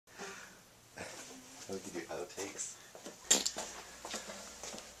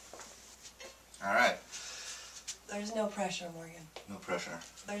All right. There's no pressure, Morgan. No pressure.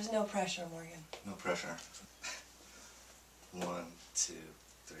 There's no pressure, Morgan. No pressure. 1, 2,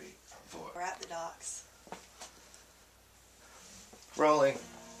 3, 4. We're at the docks. Rolling.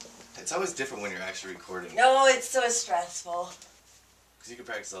 It's always different when you're actually recording. No, it's so stressful. Because you can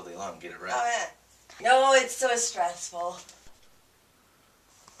practice all day long and get it right. Oh, yeah. No, it's so stressful.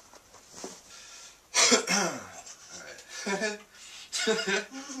 Alright.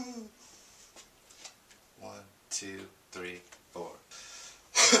 1, 2, 3, 4.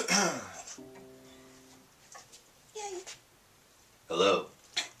 Yay. Hello.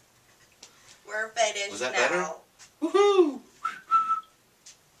 We're finished Was that now. better? Woohoo!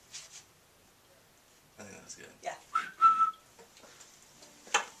 I think that was good. Yeah.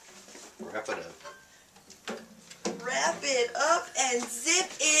 Wrap it up. Wrap it up and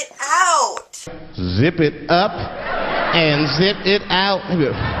zip it out. Zip it up and zip it out.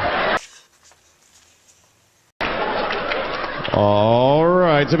 All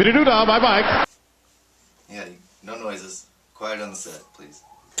right, zippity-doo-dah, bye-bye. Yeah, no noises. Quiet on the set, please.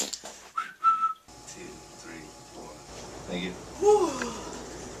 2, 3, 4. Thank you.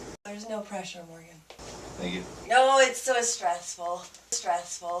 There's no pressure, Morgan. Thank you. No, it's so stressful.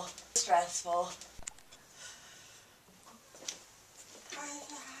 Stressful. Stressful.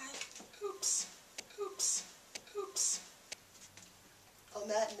 Oops. Oops. Oops. On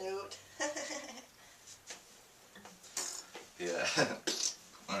that note. Yeah.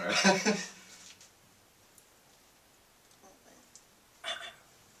 Alright.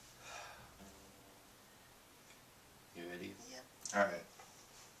 You ready? Yep. Alright.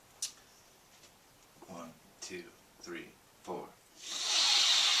 1, 2, 3, 4.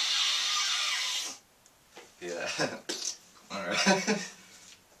 Yeah. Alright.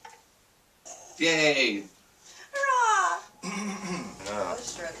 Yay! Hurrah! Oh. Those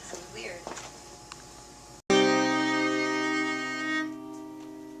strokes are weird.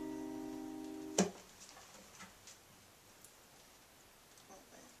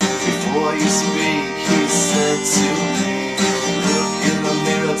 Before you speak, he said to me, look in the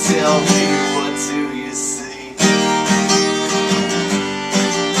mirror, tell me, what do you see?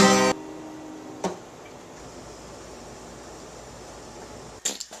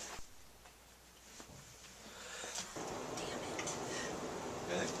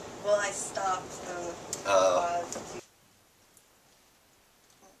 Really? Well, I stopped the Oh. pause to